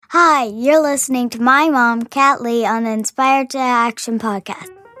Hi, you're listening to my mom, Kat Lee, on the Inspired to Action podcast.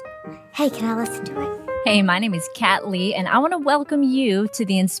 Hey, can I listen to it? Hey, my name is Kat Lee, and I want to welcome you to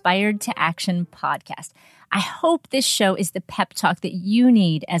the Inspired to Action podcast. I hope this show is the pep talk that you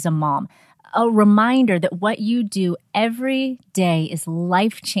need as a mom, a reminder that what you do every day is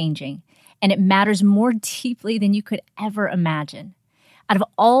life-changing, and it matters more deeply than you could ever imagine. Out of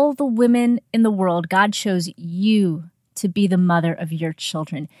all the women in the world, God chose you to be the mother of your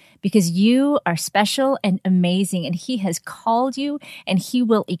children because you are special and amazing, and He has called you and He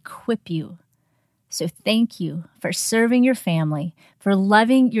will equip you. So thank you for serving your family, for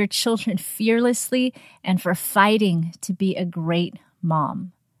loving your children fearlessly, and for fighting to be a great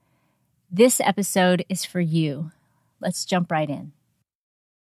mom. This episode is for you. Let's jump right in.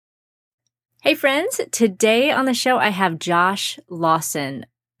 Hey friends, today on the show I have Josh Lawson.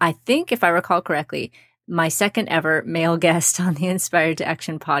 I think, if I recall correctly, my second ever male guest on the Inspired to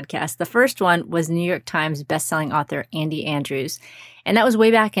Action podcast. The first one was New York Times bestselling author Andy Andrews. And that was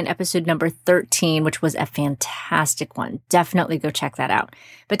way back in episode number 13, which was a fantastic one. Definitely go check that out.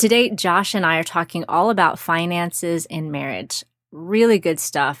 But today, Josh and I are talking all about finances and marriage. Really good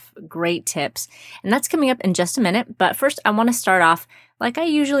stuff, great tips. And that's coming up in just a minute. But first, I want to start off like I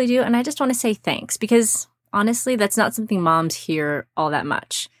usually do. And I just want to say thanks because honestly, that's not something moms hear all that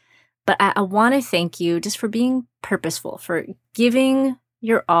much. But I want to thank you just for being purposeful, for giving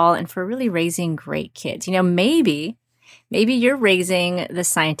your all, and for really raising great kids. You know, maybe you're raising the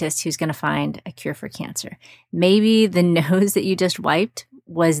scientist who's going to find a cure for cancer. Maybe the nose that you just wiped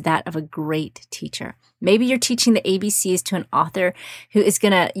was that of a great teacher. Maybe you're teaching the ABCs to an author who is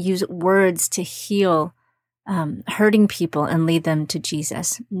going to use words to heal hurting people and lead them to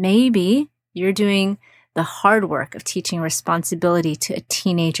Jesus. Maybe you're doing the hard work of teaching responsibility to a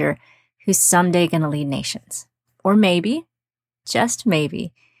teenager who's someday going to lead nations. Or maybe, just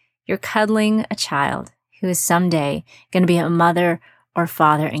maybe, you're cuddling a child who is someday going to be a mother or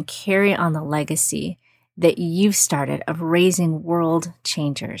father and carry on the legacy that you've started of raising world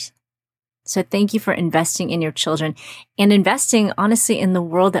changers. So thank you for investing in your children and investing, honestly, in the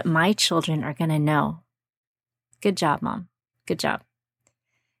world that my children are going to know. Good job, Mom. Good job.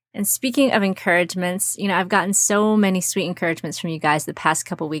 And speaking of encouragements, you know, I've gotten so many sweet encouragements from you guys the past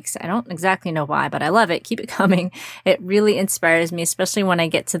couple weeks. I don't exactly know why, but I love it. Keep it coming. It really inspires me, especially when I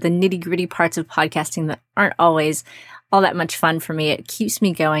get to the nitty-gritty parts of podcasting that aren't always all that much fun for me. It keeps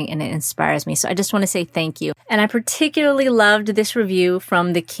me going and it inspires me. So I just want to say thank you. And I particularly loved this review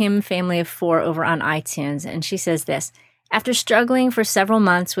from the Kim family of 4 over on iTunes. And she says this: after struggling for several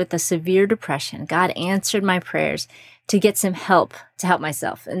months with a severe depression, God answered my prayers to get some help to help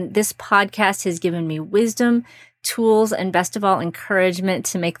myself. And this podcast has given me wisdom, tools, and best of all, encouragement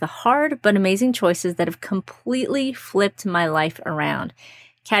to make the hard but amazing choices that have completely flipped my life around.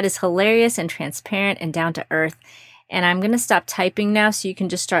 Kat is hilarious and transparent and down to earth. And I'm going to stop typing now so you can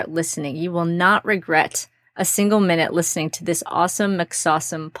just start listening. You will not regret a single minute listening to this awesome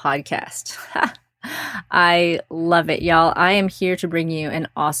McSawsome podcast. I love it, y'all. I am here to bring you an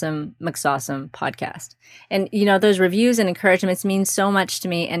awesome McSawsome podcast. And, you know, those reviews and encouragements mean so much to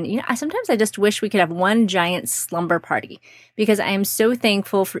me. And, you know, sometimes I just wish we could have one giant slumber party because I am so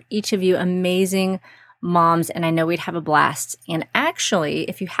thankful for each of you amazing moms, and I know we'd have a blast. And actually,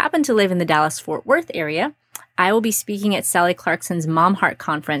 if you happen to live in the Dallas-Fort Worth area, I will be speaking at Sally Clarkson's Mom Heart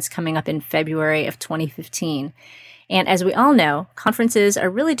Conference coming up in February of 2015. And as we all know, conferences are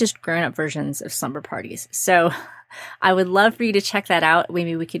really just grown-up versions of slumber parties. So I would love for you to check that out.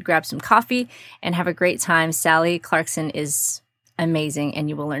 Maybe we could grab some coffee and have a great time. Sally Clarkson is amazing, and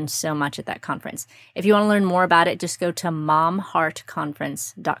you will learn so much at that conference. If you want to learn more about it, just go to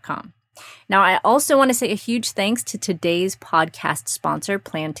momheartconference.com. Now, I also want to say a huge thanks to today's podcast sponsor,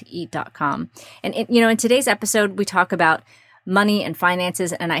 plantoeat.com. And, in today's episode, we talk about money and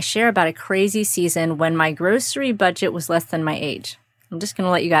finances, and I share about a crazy season when my grocery budget was less than my age. I'm just going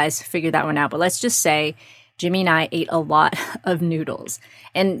to let you guys figure that one out, but let's just say Jimmy and I ate a lot of noodles.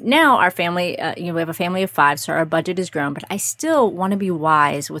 And now our family, we have a family of 5, so our budget has grown, but I still want to be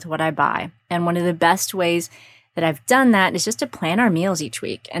wise with what I buy. And one of the best ways that I've done that is just to plan our meals each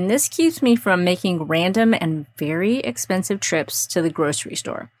week. And this keeps me from making random and very expensive trips to the grocery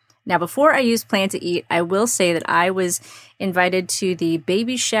store. Now, before I use Plan to Eat, I will say that I was invited to the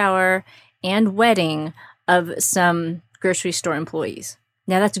baby shower and wedding of some grocery store employees.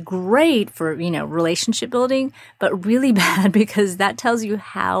 Now, that's great for, relationship building, but really bad because that tells you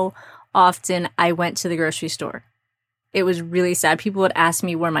how often I went to the grocery store. It was really sad. People would ask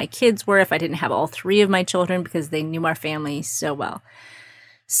me where my kids were if I didn't have all 3 of my children because they knew our family so well.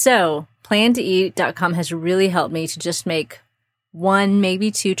 So, plantoeat.com has really helped me to just make 1,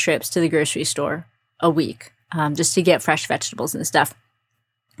 maybe 2 trips to the grocery store a week, just to get fresh vegetables and stuff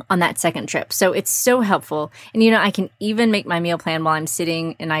on that second trip. So it's so helpful. And, I can even make my meal plan while I'm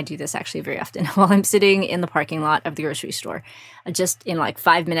sitting, and I do this actually very often, while I'm sitting in the parking lot of the grocery store. Just in like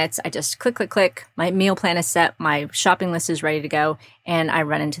 5 minutes, I just click. My meal plan is set. My shopping list is ready to go. And I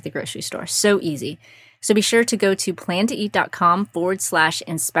run into the grocery store. So easy. So be sure to go to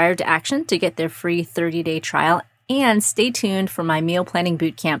plantoeat.com/inspired to action to get their free 30-day trial. And stay tuned for my meal planning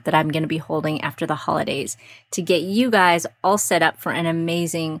bootcamp that I'm going to be holding after the holidays to get you guys all set up for an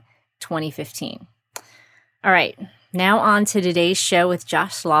amazing 2015. All right, now on to today's show with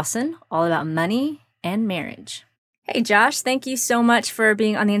Josh Lawson, all about money and marriage. Hey, Josh, thank you so much for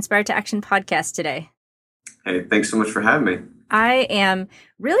being on the Inspired to Action podcast today. Hey, thanks so much for having me. I am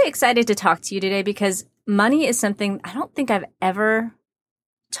really excited to talk to you today because money is something I don't think I've ever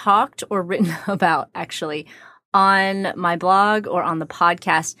talked or written about, actually, on my blog or on the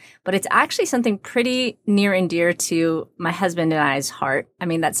podcast, but it's actually something pretty near and dear to my husband and I's heart. I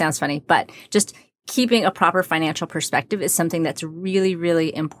mean, that sounds funny, but just keeping a proper financial perspective is something that's really,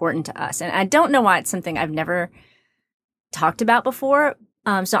 really important to us. And I don't know why it's something I've never talked about before.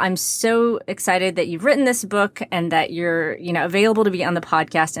 So I'm so excited that you've written this book and that you're, available to be on the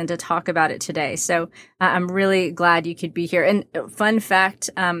podcast and to talk about it today. So I'm really glad you could be here. And fun fact,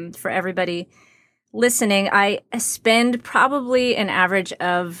 for everybody listening, I spend probably an average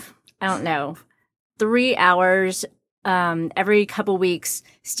of, 3 hours every couple weeks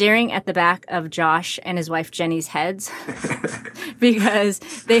staring at the back of Josh and his wife Jenny's heads because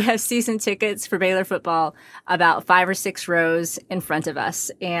they have season tickets for Baylor football about 5 or 6 rows in front of us.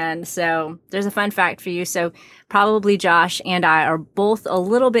 And so there's a fun fact for you. So probably Josh and I are both a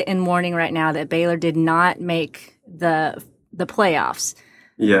little bit in mourning right now that Baylor did not make the playoffs.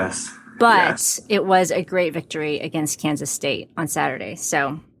 Yes. But It was a great victory against Kansas State on Saturday.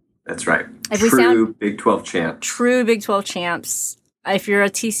 So that's right. True Big 12 champs. True Big 12 champs. If you're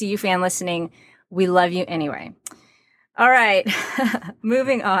a TCU fan listening, we love you anyway. All right.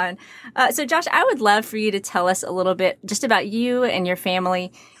 Moving on. So Josh, I would love for you to tell us a little bit just about you and your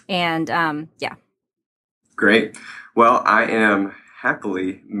family. And Great. Well, I am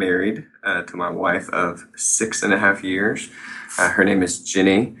happily married to my wife of 6.5 years. Her name is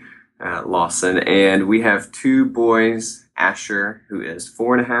Jenny Lawson, and we have 2 boys, Asher, who is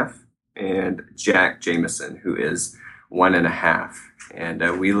 4.5, and Jack Jameson, who is 1.5.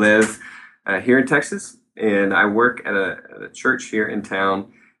 And we live here in Texas, and I work at a church here in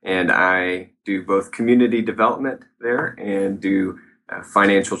town, and I do both community development there and do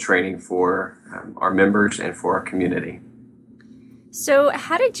financial training for our members and for our community. So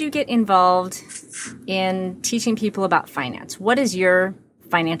how did you get involved in teaching people about finance? What is your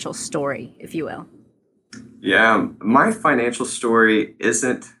financial story, if you will? Yeah, my financial story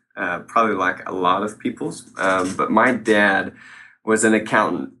isn't probably like a lot of people's, but my dad was an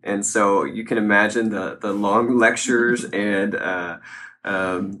accountant. And so you can imagine the long lectures and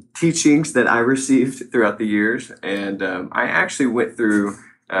teachings that I received throughout the years. And I actually went through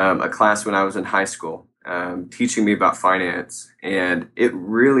a class when I was in high school, teaching me about finance, and it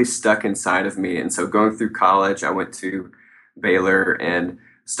really stuck inside of me. And so going through college, I went to Baylor and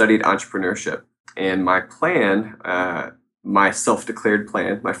studied entrepreneurship. And my plan, my self-declared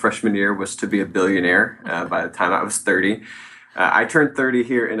plan, my freshman year was to be a billionaire by the time I was 30. I turned 30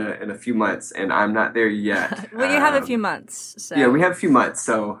 here in a few months, and I'm not there yet. Well, you have a few months. So. Yeah, we have a few months.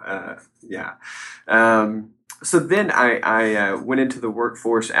 So, yeah. So then I went into the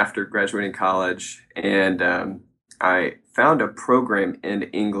workforce after graduating college, and I found a program in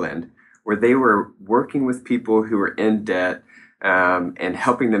England where they were working with people who were in debt and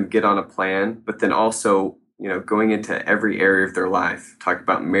helping them get on a plan, but then also, going into every area of their life, talking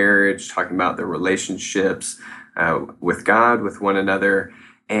about marriage, talking about their relationships with God, with one another.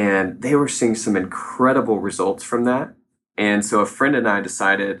 And they were seeing some incredible results from that. And so a friend and I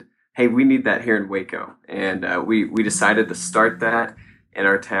decided, hey, we need that here in Waco. And we decided to start that in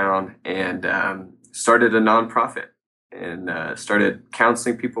our town and started a nonprofit and started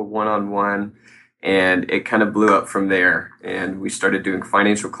counseling people one-on-one. And it kind of blew up from there. And we started doing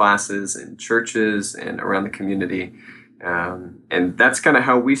financial classes in churches and around the community. And that's kind of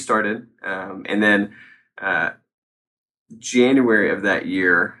how we started. And then January of that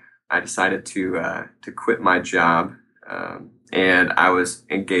year, I decided to quit my job. And I was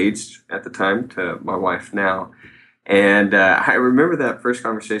engaged at the time to my wife now. And I remember that first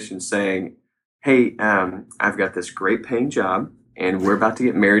conversation saying, hey, I've got this great paying job, and we're about to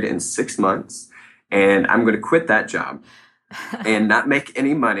get married in 6 months. And I'm going to quit that job. and not make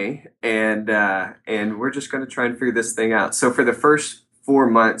any money, and we're just going to try and figure this thing out. So for the first 4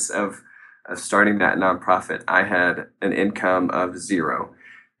 months of starting that nonprofit, I had an income of zero,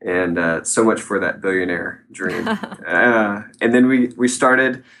 and so much for that billionaire dream. And then we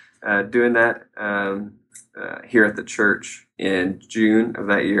started doing that here at the church in June of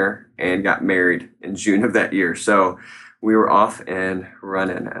that year, and got married in June of that year. So we were off and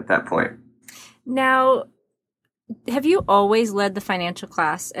running at that point. Now, have you always led the financial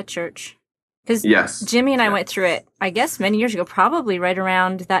class at church? Because yes, Jimmy and I went through it, I guess, many years ago, probably right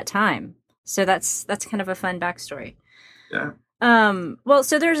around that time. So that's kind of a fun backstory. Yeah. Well,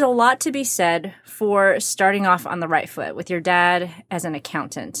 so there's a lot to be said for starting off on the right foot with your dad as an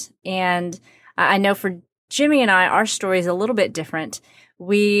accountant. And I know for Jimmy and I, our story is a little bit different.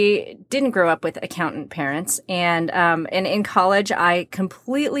 We didn't grow up with accountant parents. And in college, I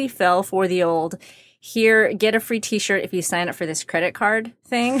completely fell for the old, here, get a free t-shirt if you sign up for this credit card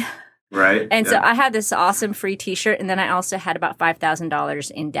thing. Right. And so I had this awesome free t-shirt. And then I also had about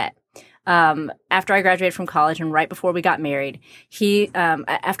 $5,000 in debt. After I graduated from college and right before we got married,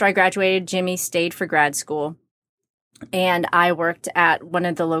 after I graduated, Jimmy stayed for grad school, and I worked at one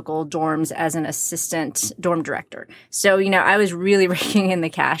of the local dorms as an assistant dorm director. So, I was really raking in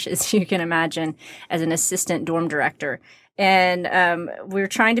the cash, as you can imagine, as an assistant dorm director. And, we were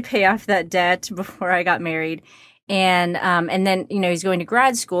trying to pay off that debt before I got married. And then, he's going to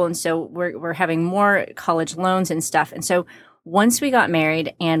grad school. And so we're having more college loans and stuff. And so once we got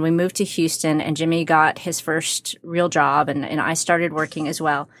married and we moved to Houston and Jimmy got his first real job and I started working as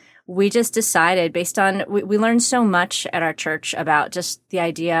well, we just decided based on, we learned so much at our church about just the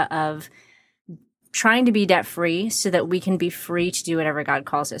idea of trying to be debt free so that we can be free to do whatever God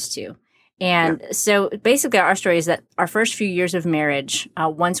calls us to. And so basically our story is that our first few years of marriage,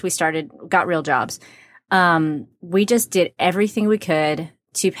 once we got real jobs, we just did everything we could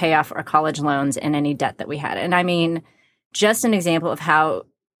to pay off our college loans and any debt that we had. And I mean, just an example of how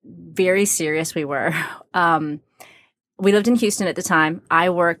very serious we were. We lived in Houston at the time.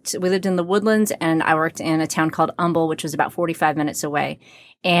 We lived in the Woodlands, and I worked in a town called Humble, which was about 45 minutes away.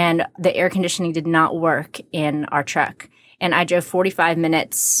 And the air conditioning did not work in our truck. And I drove 45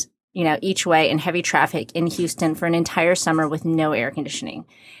 minutes, each way in heavy traffic in Houston for an entire summer with no air conditioning.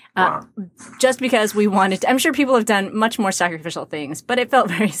 Wow. Just because we wanted to. I'm sure people have done much more sacrificial things, but it felt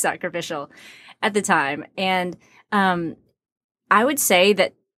very sacrificial at the time. And I would say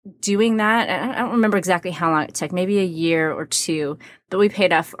that doing that, I don't remember exactly how long it took, maybe a year or two, but we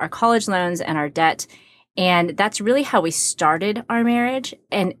paid off our college loans and our debt. And that's really how we started our marriage.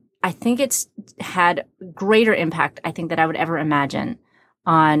 And I think it's had greater impact, I think, than I would ever imagine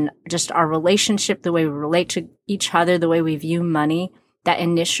on just our relationship, the way we relate to each other, the way we view money, that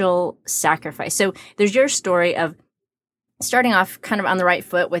initial sacrifice. So there's your story of starting off kind of on the right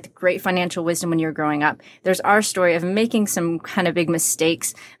foot with great financial wisdom when you're growing up. There's our story of making some kind of big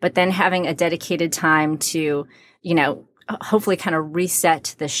mistakes, but then having a dedicated time to, hopefully kind of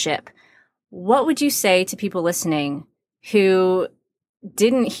reset the ship. What would you say to people listening who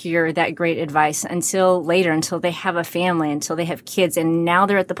didn't hear that great advice until later, until they have a family, until they have kids, and now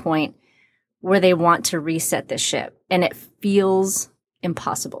they're at the point where they want to reset the ship and it feels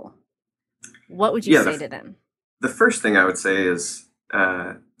impossible? What would you say to them? The first thing I would say is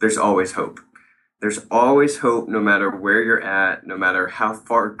there's always hope. There's always hope no matter where you're at, no matter how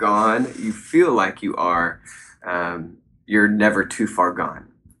far gone you feel like you are, you're never too far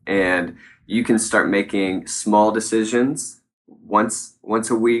gone. And you can start making small decisions once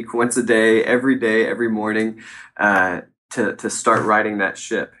a week, once a day, every morning, to start riding that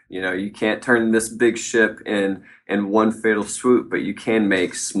ship. You can't turn this big ship in one fatal swoop, but you can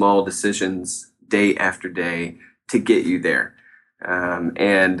make small decisions day after day to get you there.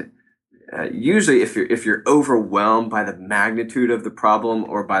 Usually if you're overwhelmed by the magnitude of the problem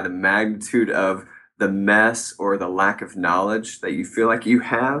or by the magnitude of the mess or the lack of knowledge that you feel like you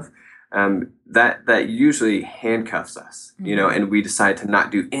have, that usually handcuffs us, and we decide to not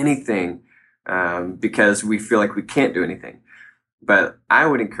do anything because we feel like we can't do anything. But I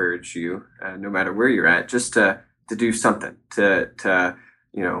would encourage you, no matter where you're at, just to do something, to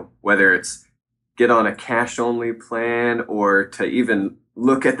whether it's get on a cash only plan or to even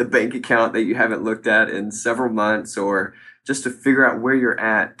look at the bank account that you haven't looked at in several months, or just to figure out where you're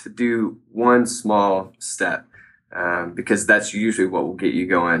at, to do one small step, because that's usually what will get you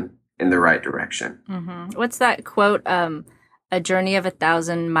going in the right direction. Mm-hmm. What's that quote? A journey of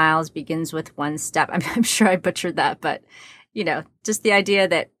 1,000 miles begins with one step. I'm sure I butchered that, but just the idea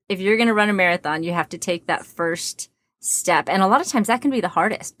that if you're going to run a marathon, you have to take that first step. And a lot of times that can be the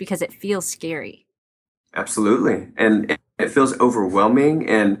hardest because it feels scary. Absolutely. And it feels overwhelming,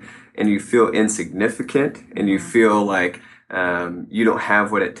 and you feel insignificant, and you feel like you don't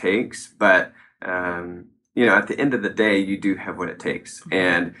have what it takes. But at the end of the day, you do have what it takes,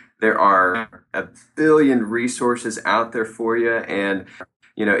 and there are a billion resources out there for you. And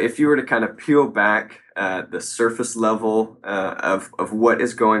if you were to kind of peel back the surface level of what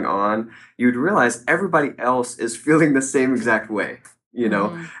is going on, you'd realize everybody else is feeling the same exact way.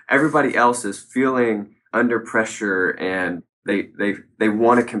 Everybody else is feeling under pressure, and they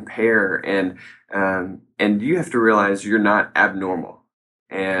want to compare, and you have to realize you're not abnormal.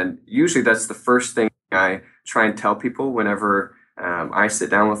 And usually that's the first thing I try and tell people whenever I sit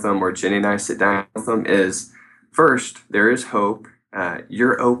down with them, or Jenny and I sit down with them, is first, there is hope.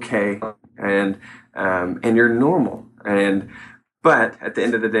 You're okay, and you're normal. But at the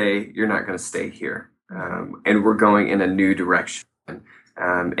end of the day, you're not going to stay here, and we're going in a new direction.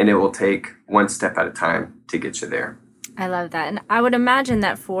 And it will take one step at a time to get you there. I love that. And I would imagine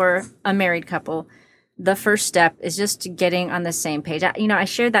that for a married couple, the first step is just getting on the same page. I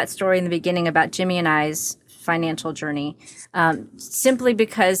shared that story in the beginning about Jimmy and I's financial journey, simply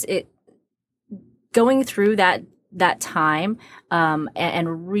because going through that time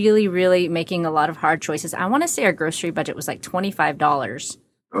and really, really making a lot of hard choices. I want to say our grocery budget was like $25.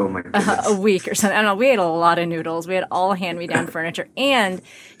 Oh my goodness. A week or something. I don't know. We had a lot of noodles. We had all hand-me-down furniture. And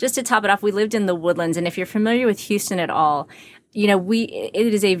just to top it off, we lived in the Woodlands. And if you're familiar with Houston at all, it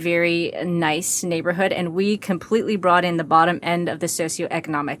is a very nice neighborhood, and we completely brought in the bottom end of the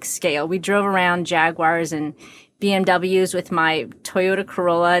socioeconomic scale. We drove around Jaguars and BMWs with my Toyota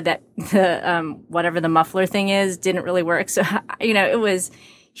Corolla that whatever the muffler thing is didn't really work. So, it was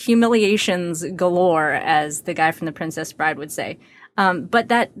humiliations galore, as the guy from The Princess Bride would say. But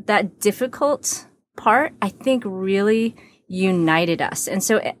that difficult part, I think, really united us. And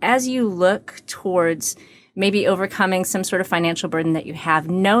so as you look towards maybe overcoming some sort of financial burden that you have,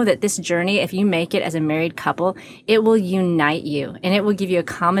 know that this journey, if you make it as a married couple, it will unite you, and it will give you a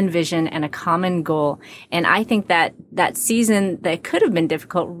common vision and a common goal. And I think that season that could have been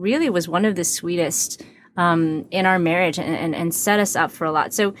difficult really was one of the sweetest in our marriage, and set us up for a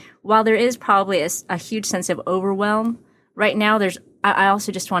lot. So while there is probably a huge sense of overwhelm right now, I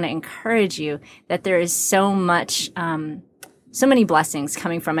also just want to encourage you that there is so many blessings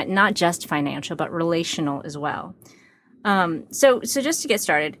coming from it, not just financial, but relational as well. So just to get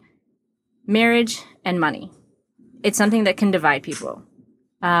started, marriage and money, it's something that can divide people.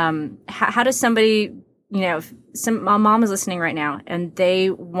 How does somebody, if my mom is listening right now and they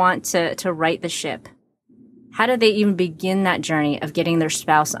want to right the ship, how do they even begin that journey of getting their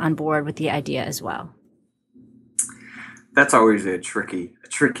spouse on board with the idea as well? That's always a tricky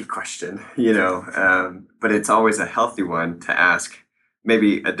question, but it's always a healthy one to ask,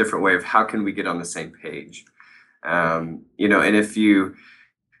 maybe a different way of how can we get on the same page? And if you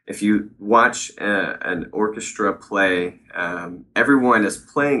watch an orchestra play, everyone is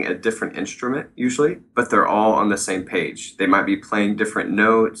playing a different instrument usually, but they're all on the same page. They might be playing different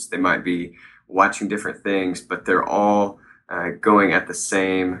notes, they might be watching different things, but they're all going at the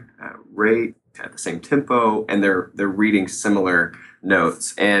same rate, at the same tempo, and they're reading similar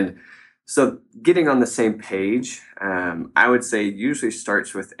notes. And so getting on the same page, I would say usually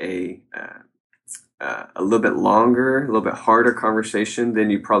starts with a little bit longer, a little bit harder conversation than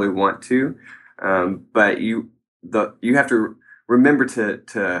you probably want to. But you have to remember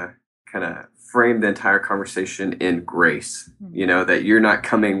to kind of frame the entire conversation in grace, that you're not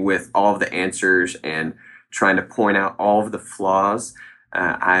coming with all of the answers and trying to point out all of the flaws.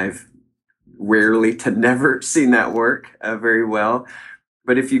 I've rarely to never seen that work very well.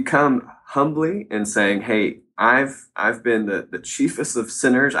 But if you come humbly and saying, hey, I've been the chiefest of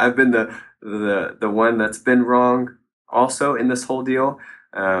sinners, I've been the one that's been wrong also in this whole deal,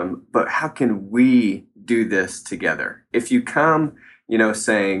 but how can we do this together? If you come,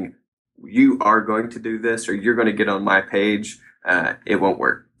 saying you are going to do this or you're going to get on my page, it won't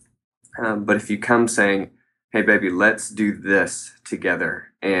work. But if you come saying, hey, baby, let's do this together.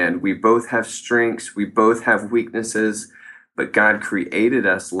 And we both have strengths. We both have weaknesses. But God created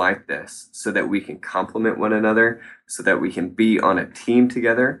us like this so that we can complement one another, so that we can be on a team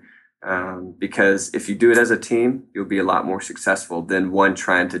together. Because if you do it as a team, you'll be a lot more successful than one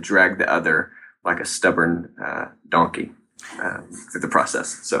trying to drag the other like a stubborn donkey through the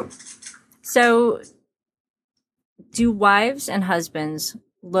process. So do wives and husbands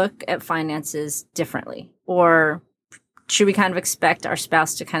look at finances differently? Or should we kind of expect our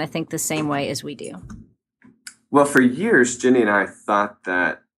spouse to kind of think the same way as we do? Well, for years, Jenny and I thought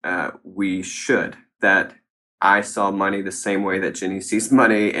that we should, that I saw money the same way that Jenny sees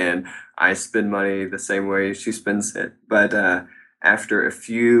money, and I spend money the same way she spends it. But after a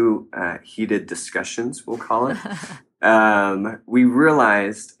few heated discussions, we'll call it, we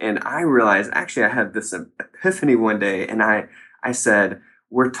realized, and I realized, actually, I had this epiphany one day, and I said,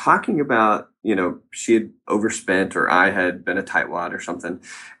 we're talking about, she had overspent or I had been a tightwad or something.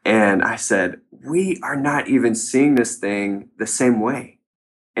 And I said, we are not even seeing this thing the same way.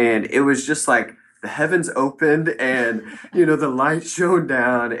 And it was just like the heavens opened and, the light shone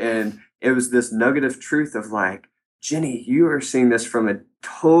down. And it was this nugget of truth of like, Jenny, you are seeing this from a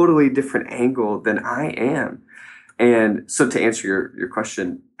totally different angle than I am. And so to answer your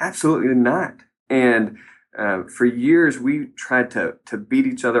question, absolutely not. And for years, we tried to beat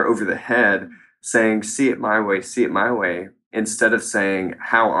each other over the head, saying, see it my way, instead of saying,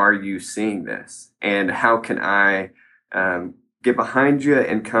 how are you seeing this? And how can I get behind you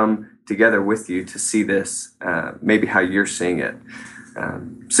and come together with you to see this, maybe how you're seeing it.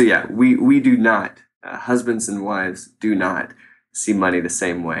 So yeah, we do not, husbands and wives do not see money the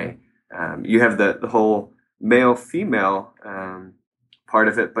same way. You have the whole male-female part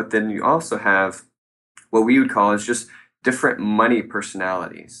of it, but then you also have what we would call is just different money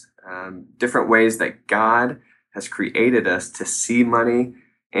personalities, different ways that God has created us to see money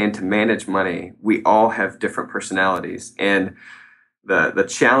and to manage money. We all have different personalities. And the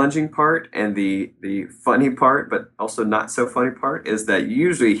challenging part and the funny part, but also not so funny part, is that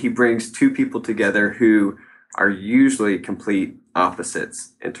usually he brings two people together who are usually complete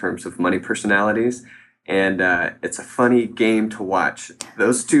opposites in terms of money personalities. And it's a funny game to watch.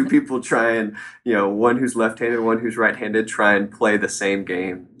 Those two people try and, one who's left-handed, one who's right-handed, try and play the same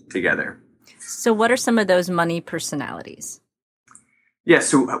game together. So what are some of those money personalities? Yeah,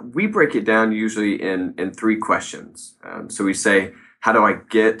 so we break it down usually in three questions. So we say, how do I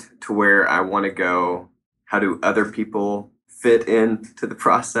get to where I want to go? How do other people fit into the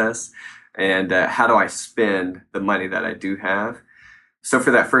process? And how do I spend the money that I do have? So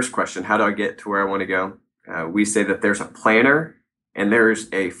for that first question, how do I get to where I want to go? We say that there's a planner and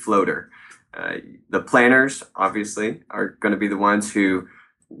there's a floater. The planners, obviously, are going to be the ones who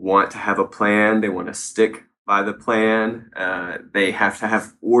want to have a plan. They want to stick by the plan. They have to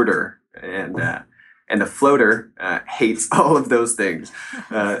have order. And the floater hates all of those things.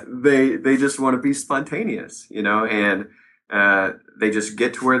 They just want to be spontaneous, and they just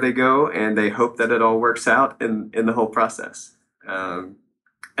get to where they go and they hope that it all works out in the whole process.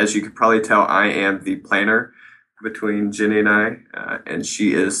 As you could probably tell, I am the planner between Jenny and I, and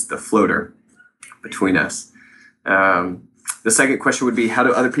she is the floater between us. The second question would be, how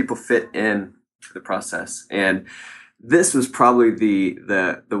do other people fit in to the process? And this was probably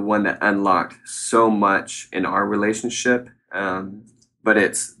the one that unlocked so much in our relationship.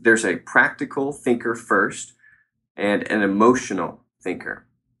 But there's a practical thinker first and an emotional thinker.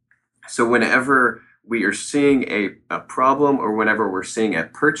 So whenever we are seeing a problem or whenever we're seeing a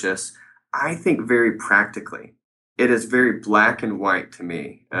purchase, I think very practically. It is very black and white to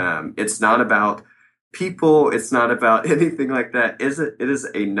me. It's not about people. It's not about anything like that. It is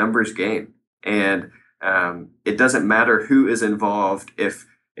a numbers game. And it doesn't matter who is involved. If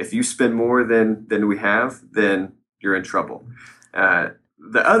you spend more than we have, then you're in trouble. The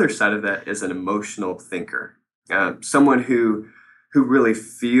other side of that is an emotional thinker, someone who really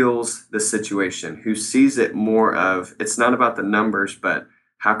feels the situation, who sees it more of, it's not about the numbers, but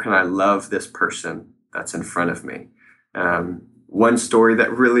how can I love this person that's in front of me? One story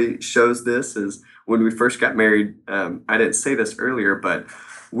that really shows this is when we first got married. I didn't say this earlier, but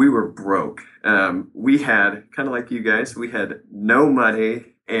we were broke. We had, kind of like you guys, we had no money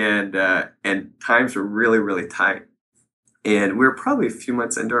and times were really, really tight. And we were probably a few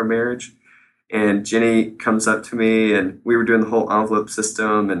months into our marriage. And Jenny comes up to me, and we were doing the whole envelope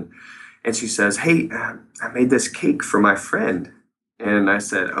system, and she says, "Hey, I made this cake for my friend." And I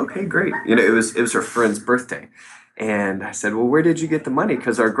said, "Okay, great." It was her friend's birthday. And I said, "Well, where did you get the money?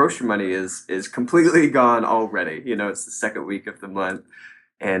 Because our grocery money is completely gone already. It's the second week of the month."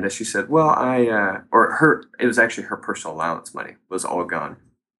 And she said, "Well, it was actually her personal allowance money was all gone."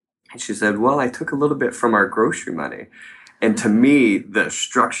 And she said, "Well, I took a little bit from our grocery money." And to me, the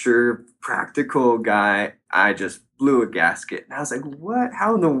structured, practical guy, I just blew a gasket. And I was like, what?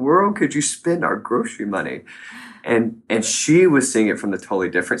 How in the world could you spend our grocery money? And she was seeing it from the totally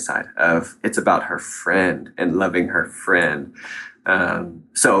different side of, it's about her friend and loving her friend.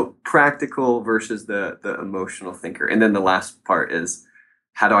 So practical versus the emotional thinker. And then the last part is,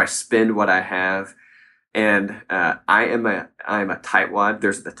 how do I spend what I have? And I am a tightwad.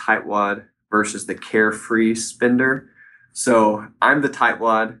 There's the tightwad versus the carefree spender. So I'm the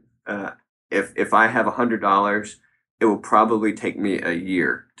tightwad. if I have $100, it will probably take me a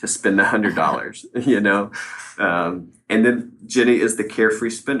year to spend $100, and then Jenny is the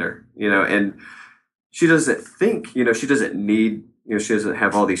carefree spender, and she doesn't think, she doesn't need, she doesn't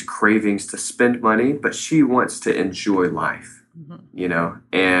have all these cravings to spend money, but she wants to enjoy life,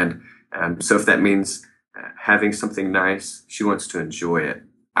 and so if that means having something nice, she wants to enjoy it.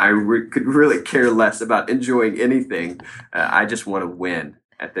 I could really care less about enjoying anything. I just want to win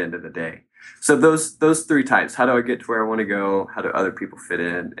at the end of the day. So those three types: how do I get to where I want to go? How do other people fit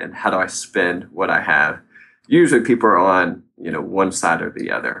in? And how do I spend what I have? Usually people are on, one side or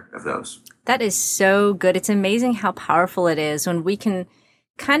the other of those. That is so good. It's amazing how powerful it is when we can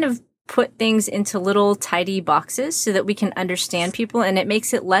kind of put things into little tidy boxes so that we can understand people. And it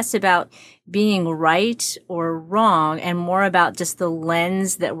makes it less about being right or wrong and more about just the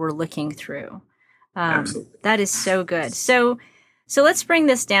lens that we're looking through. Absolutely. That is so good. So let's bring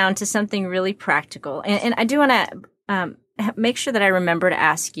this down to something really practical. And I do want to make sure that I remember to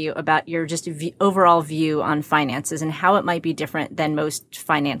ask you about your just overall view on finances and how it might be different than most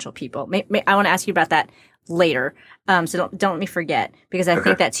financial people. I want to ask you about that later. So don't let me forget, because I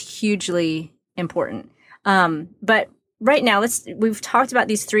think that's hugely important. But right now, we've talked about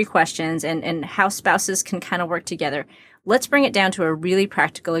these three questions and how spouses can kind of work together. Let's bring it down to a really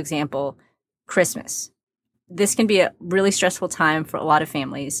practical example: Christmas. This can be a really stressful time for a lot of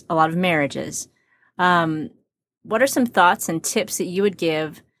families, a lot of marriages. What are some thoughts and tips that you would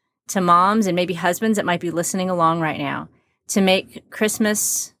give to moms and maybe husbands that might be listening along right now to make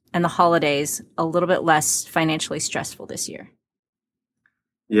Christmas and the holidays a little bit less financially stressful this year?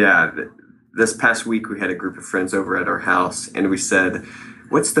 Yeah, this past week we had a group of friends over at our house, and we said,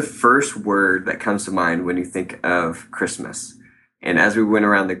 what's the first word that comes to mind when you think of Christmas? And as we went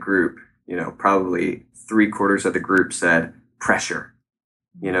around the group, probably 3/4 of the group said pressure.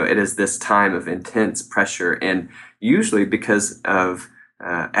 It is this time of intense pressure, and usually because of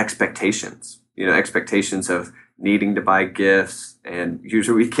expectations, expectations of needing to buy gifts, and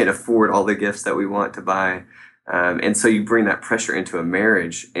usually we can't afford all the gifts that we want to buy. And so you bring that pressure into a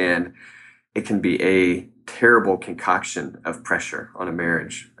marriage, and it can be a terrible concoction of pressure on a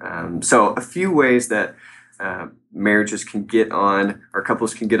marriage. So a few ways that marriages can get on, or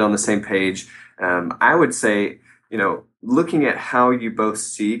couples can get on the same page. I would say, looking at how you both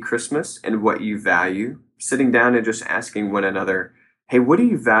see Christmas and what you value, sitting down and just asking one another, hey, what do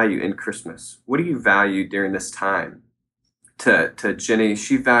you value in Christmas? What do you value during this time? To Jenny,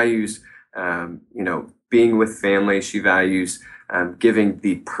 she values, being with family. She values giving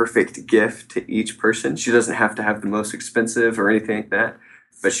the perfect gift to each person. She doesn't have to have the most expensive or anything like that,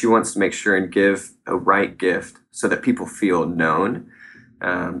 but she wants to make sure and give a right gift so that people feel known.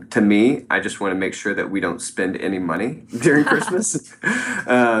 To me, I just want to make sure that we don't spend any money during Christmas.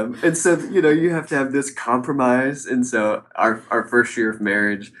 And so, you have to have this compromise. And so our first year of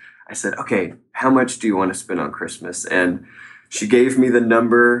marriage, I said, okay, how much do you want to spend on Christmas? And she gave me the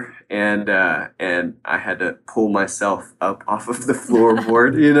number, and I had to pull myself up off of the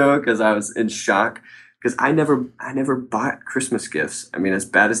floorboard, because I was in shock. Because I never bought Christmas gifts. I mean, as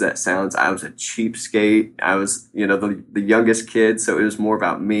bad as that sounds, I was a cheapskate. I was, the youngest kid, so it was more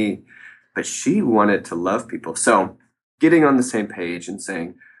about me. But she wanted to love people. So getting on the same page and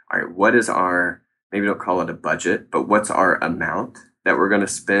saying, all right, what is our, maybe don't call it a budget, but what's our amount that we're going to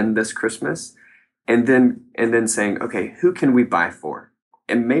spend this Christmas? And then saying, okay, who can we buy for?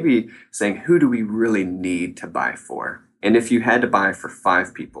 And maybe saying, who do we really need to buy for? And if you had to buy for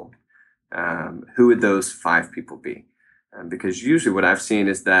 5 people, who would those 5 people be? Because usually what I've seen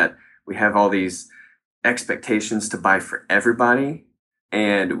is that we have all these expectations to buy for everybody,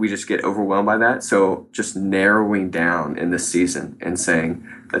 and we just get overwhelmed by that. So just narrowing down in this season and saying,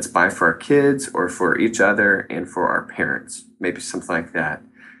 let's buy for our kids or for each other and for our parents, maybe something like that.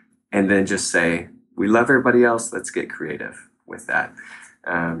 And then just say, we love everybody else. Let's get creative with that.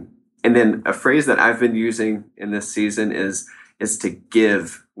 And then a phrase that I've been using in this season is to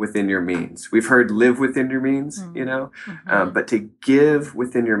give within your means. We've heard live within your means, but to give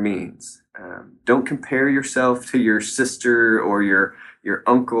within your means. Don't compare yourself to your sister or your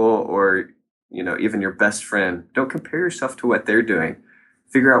uncle or, even your best friend. Don't compare yourself to what they're doing.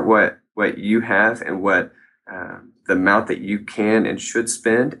 Figure out what you have and what the amount that you can and should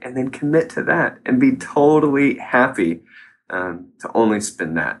spend, and then commit to that and be totally happy to only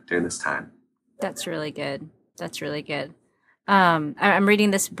spend that during this time. That's really good. That's really good. I'm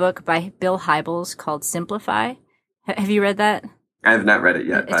reading this book by Bill Hybels called Simplify. Have you read that? I have not read it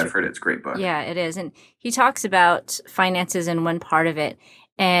yet, but I've heard it's a great book. Yeah, it is. And he talks about finances in one part of it.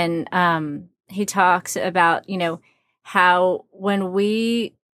 And he talks about, how when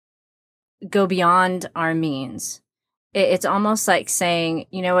we go beyond our means. It's almost like saying,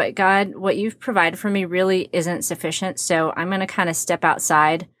 you know what, God, what you've provided for me really isn't sufficient. So I'm going to kind of step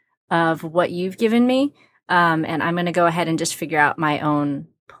outside of what you've given me. And I'm going to go ahead and just figure out my own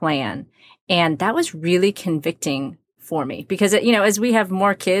plan. And that was really convicting for me because, as we have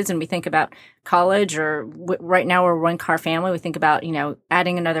more kids and we think about college or right now we're a 1-car family, we think about,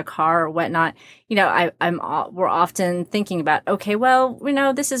 adding another car or whatnot. We're often thinking about, okay, well,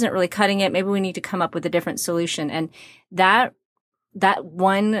 this isn't really cutting it. Maybe we need to come up with a different solution. And that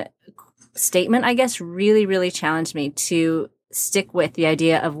one statement, I guess, really, really challenged me to stick with the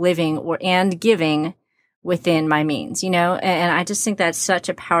idea of living and giving within my means, and I just think that's such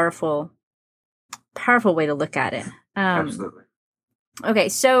a powerful way to look at it. Absolutely. Okay.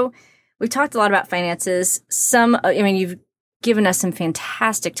 So we've talked a lot about finances. You've given us some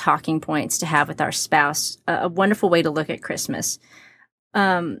fantastic talking points to have with our spouse, a wonderful way to look at Christmas.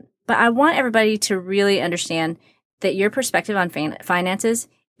 But I want everybody to really understand that your perspective on finances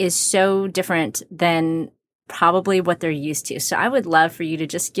is so different than probably what they're used to. So I would love for you to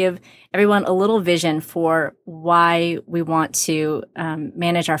just give everyone a little vision for why we want to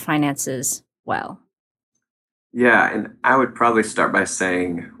manage our finances well. Yeah, and I would probably start by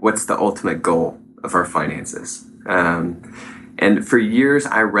saying, what's the ultimate goal of our finances? And for years,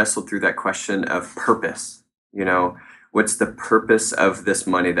 I wrestled through that question of purpose. What's the purpose of this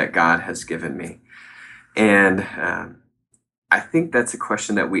money that God has given me? And I think that's a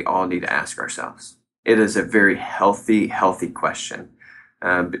question that we all need to ask ourselves. It is a very healthy question.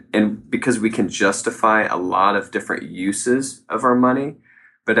 And because we can justify a lot of different uses of our money,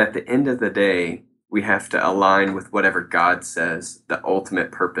 but at the end of the day, we have to align with whatever God says the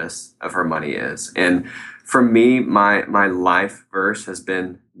ultimate purpose of our money is. And for me, my life verse has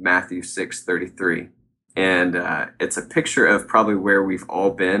been Matthew 6:33. And it's a picture of probably where we've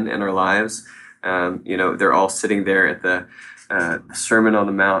all been in our lives. They're all sitting there at the Sermon on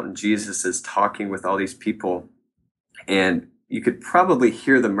the Mount, and Jesus is talking with all these people. And you could probably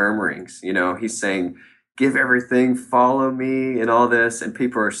hear the murmurings. He's saying, give everything, follow me, and all this. And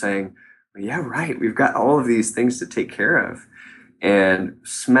people are saying, yeah, right. We've got all of these things to take care of. And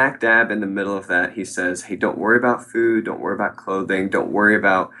smack dab in the middle of that, he says, hey, don't worry about food. Don't worry about clothing. Don't worry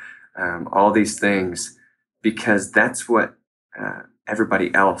about all these things, because that's what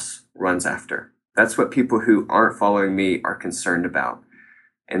everybody else runs after. That's what people who aren't following me are concerned about.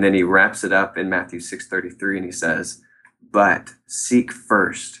 And then he wraps it up in Matthew 6:33, and he says, but seek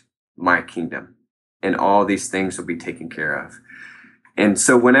first my kingdom, and all these things will be taken care of. And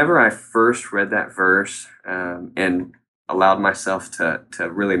so whenever I first read that verse and allowed myself to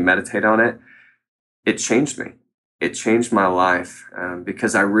really meditate on it, it changed me. It changed my life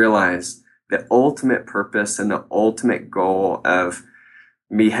because I realized the ultimate purpose and the ultimate goal of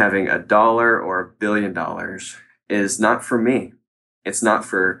me having $1 or $1 billion is not for me. It's not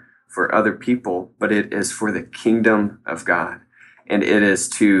for other people, but it is for the kingdom of God. And it is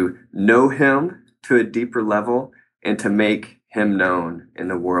to know him to a deeper level and to make him known in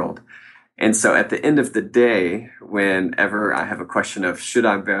the world. And so at the end of the day, whenever I have a question of should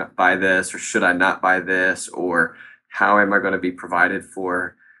I buy this or should I not buy this, or how am I going to be provided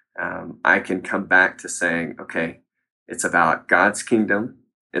for, I can come back to saying, okay, it's about God's kingdom.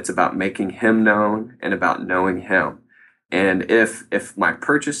 It's about making him known and about knowing him. And if my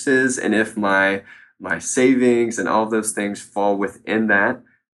purchases and if my savings and all those things fall within that,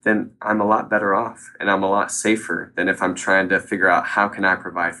 then I'm a lot better off and I'm a lot safer than if I'm trying to figure out how can I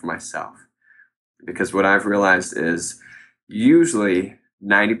provide for myself. Because what I've realized is usually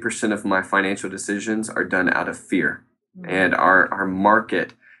 90% of my financial decisions are done out of fear. And our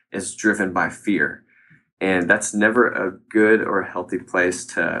market is driven by fear. And that's never a good or a healthy place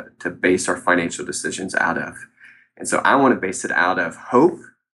to base our financial decisions out of. And so I want to base it out of hope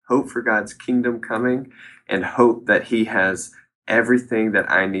for God's kingdom coming, and hope that he has everything that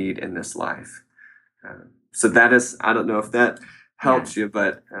I need in this life. So that is, I don't know if that helps you,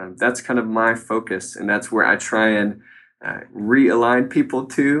 but that's kind of my focus. And that's where I try and realign people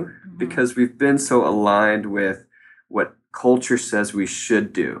to, because we've been so aligned with what culture says we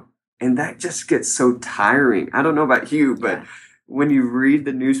should do. And that just gets so tiring. I don't know about you, but when you read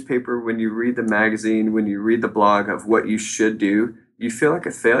the newspaper, when you read the magazine, when you read the blog of what you should do, you feel like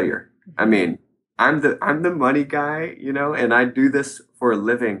a failure. I mean, I'm the money guy, and I do this for a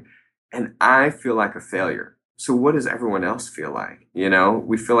living, and I feel like a failure. So what does everyone else feel like?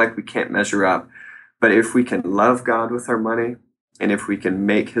 We feel like we can't measure up. But if we can love God with our money, and if we can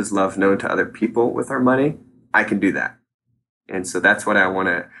make his love known to other people with our money, I can do that. And so that's what I want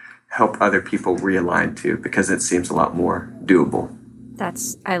to help other people realign to, because it seems a lot more doable.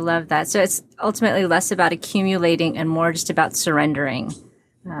 I love that. So it's ultimately less about accumulating and more just about surrendering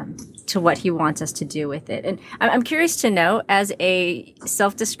to what he wants us to do with it. And I'm curious to know, as a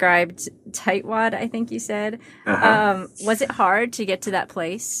self-described tightwad, I think you said, was it hard to get to that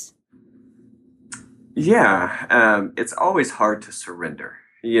place? Yeah, it's always hard to surrender.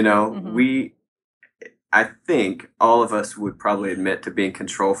 I think all of us would probably admit to being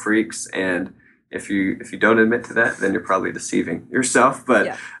control freaks, and if you don't admit to that, then you're probably deceiving yourself.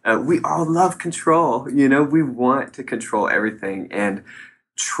 But we all love control. We want to control everything, and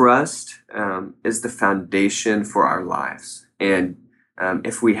trust is the foundation for our lives. And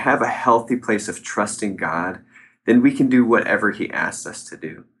if we have a healthy place of trusting God, then we can do whatever He asks us to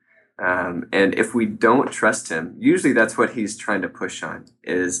do. And if we don't trust Him, usually that's what He's trying to push on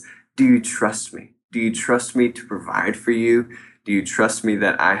is, do you trust me? Do you trust me to provide for you? Do you trust me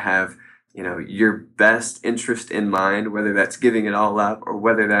that I have, your best interest in mind, whether that's giving it all up or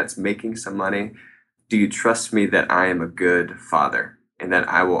whether that's making some money? Do you trust me that I am a good father and that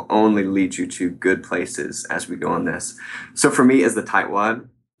I will only lead you to good places as we go on this? So for me as the tightwad,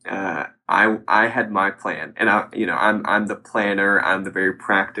 I had my plan, and I'm the planner. I'm the very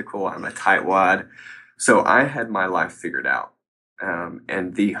practical. I'm a tightwad. So I had my life figured out.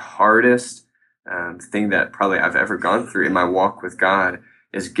 And the hardest thing that probably I've ever gone through in my walk with God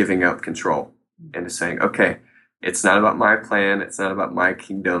is giving up control and saying, okay, it's not about my plan. It's not about my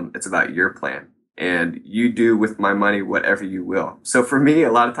kingdom. It's about your plan. And you do with my money whatever you will. So for me,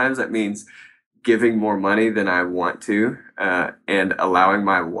 a lot of times that means giving more money than I want to, and allowing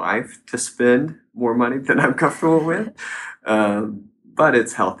my wife to spend more money than I'm comfortable with. But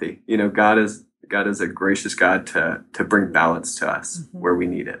it's healthy. God is a gracious God to bring balance to us where we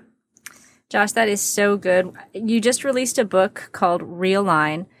need it. Josh, that is so good. You just released a book called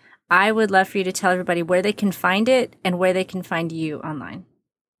Realign. I would love for you to tell everybody where they can find it and where they can find you online.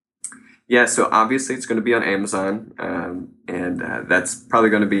 Yeah, so obviously it's going to be on Amazon, and that's probably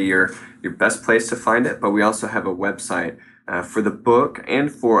going to be your best place to find it. But we also have a website for the book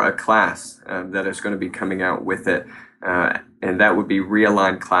and for a class that is going to be coming out with it, and that would be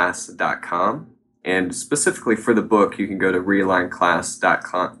realignClass.com. And specifically for the book, you can go to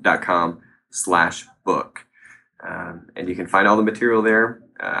realignClass.com/book, and you can find all the material there.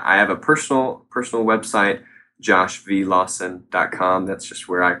 I have a personal website, joshvlawson.com. That's just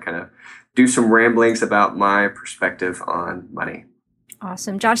where I kind of do some ramblings about my perspective on money.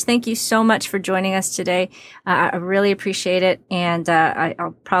 Awesome. Josh, thank you so much for joining us today. I really appreciate it. And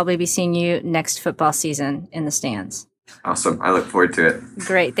I'll probably be seeing you next football season in the stands. Awesome. I look forward to it.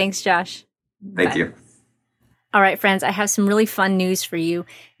 Great. Thanks, Josh. Thank you. All right, friends, I have some really fun news for you.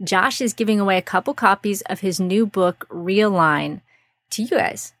 Josh is giving away a couple copies of his new book, Realign, to you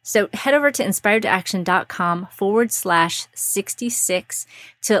guys. So head over to inspiredtoaction.com/66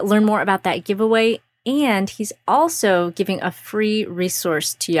 to learn more about that giveaway. And he's also giving a free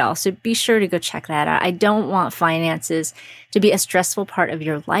resource to y'all. So be sure to go check that out. I don't want finances to be a stressful part of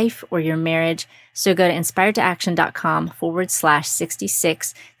your life or your marriage. So go to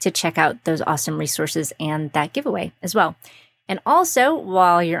inspiredtoaction.com/66 to check out those awesome resources and that giveaway as well. And also,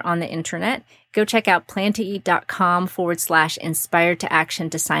 while you're on the internet, go check out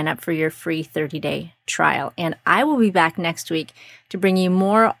plantoeat.com/inspiredtoaction to sign up for your free 30-day trial. And I will be back next week to bring you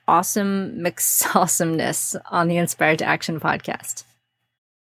more awesome McSawesomeness on the Inspired to Action podcast.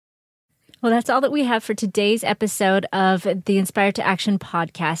 Well, that's all that we have for today's episode of the Inspired to Action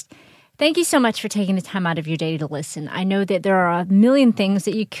podcast. Thank you so much for taking the time out of your day to listen. I know that there are a million things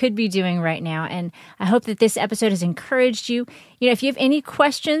that you could be doing right now, and I hope that this episode has encouraged you. If you have any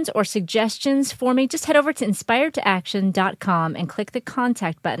questions or suggestions for me, just head over to inspiredtoaction.com and click the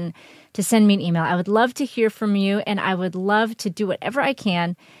contact button to send me an email. I would love to hear from you, and I would love to do whatever I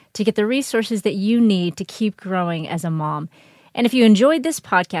can to get the resources that you need to keep growing as a mom. And if you enjoyed this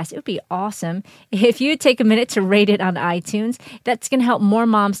podcast, it would be awesome if you would take a minute to rate it on iTunes. That's going to help more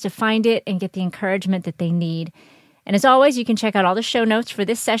moms to find it and get the encouragement that they need. And as always, you can check out all the show notes for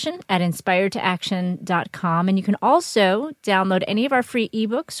this session at inspiredtoaction.com. And you can also download any of our free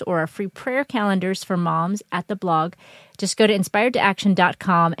ebooks or our free prayer calendars for moms at the blog. Just go to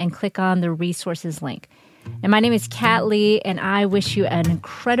inspiredtoaction.com and click on the resources link. And my name is Kat Lee, and I wish you an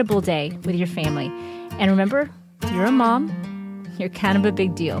incredible day with your family. And remember, you're a mom. You're kind of a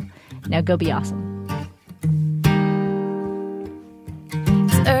big deal. Now go be awesome.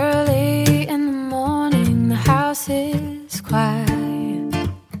 It's early in the morning, the house is quiet,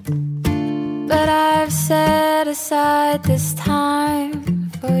 but I've set aside this time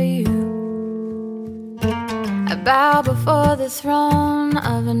for you. I bow before the throne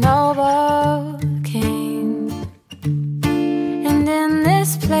of a noble king, and in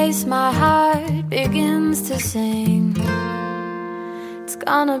grace my heart begins to sing. It's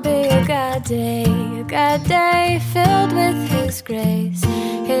gonna be a God day filled with His grace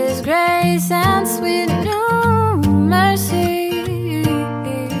and sweet new mercies.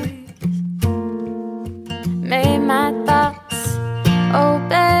 May my thoughts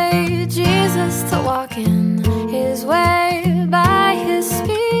obey Jesus to walk in His way by His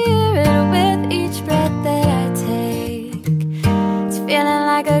Spirit with each breath that I take. It's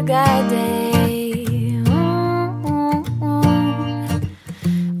feeling like a God day.